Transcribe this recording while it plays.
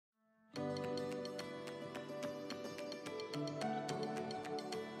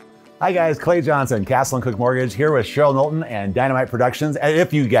Hi guys, Clay Johnson, Castle and Cook Mortgage, here with Cheryl Knowlton and Dynamite Productions. And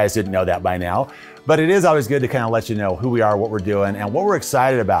if you guys didn't know that by now, but it is always good to kind of let you know who we are, what we're doing, and what we're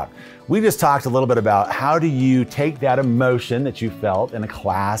excited about. We just talked a little bit about how do you take that emotion that you felt in a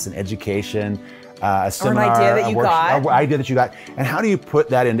class, an education, a seminar, or an idea that you got. Or idea that you got, and how do you put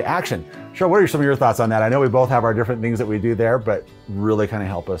that into action? Cheryl, what are some of your thoughts on that? I know we both have our different things that we do there, but really kind of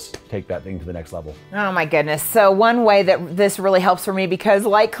help us take that thing to the next level. Oh my goodness. So one way that this really helps for me, because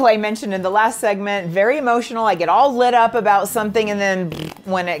like Clay mentioned in the last segment, very emotional. I get all lit up about something, and then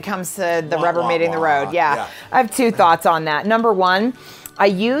when it comes to the rubber meeting the road. Yeah. I have two thoughts on that. Number one, I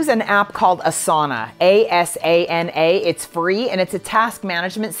use an app called ASANA, A-S-A-N-A. It's free and it's a task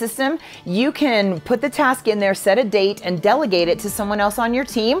management system. You can put the task in there, set a date, and delegate it to someone else on your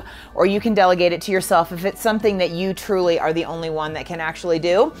team, or you can delegate it to yourself if it's something that you truly are the only one that can actually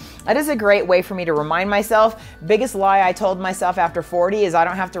do. That is a great way for me to remind myself. Biggest lie I told myself after 40 is I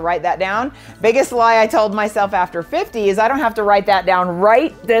don't have to write that down. Biggest lie I told myself after 50 is I don't have to write that down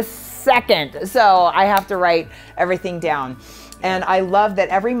right this second. So I have to write everything down. And I love that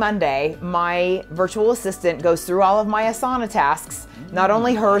every Monday, my virtual assistant goes through all of my ASANA tasks, not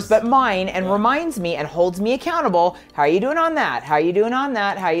only hers, but mine, and reminds me and holds me accountable. How are you doing on that? How are you doing on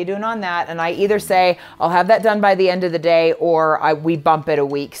that? How are you doing on that? And I either say, I'll have that done by the end of the day, or we bump it a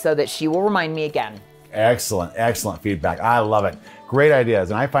week so that she will remind me again. Excellent, excellent feedback. I love it. Great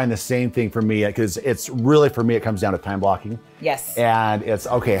ideas. And I find the same thing for me, because it's really, for me, it comes down to time blocking. Yes. And it's,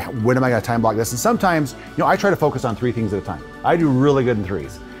 okay, when am I gonna time block this? And sometimes, I try to focus on 3 things at a time. I do really good in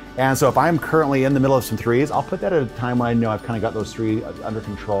 3s. And so if I'm currently in the middle of some 3s, I'll put that at a time when I know I've kind of got those 3 under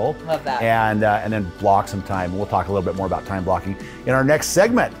control. Love that. And then block some time. We'll talk a little bit more about time blocking in our next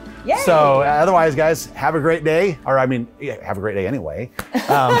segment. Yay. So otherwise, guys, have a great day. Or I mean, have a great day anyway.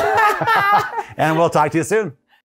 And we'll talk to you soon.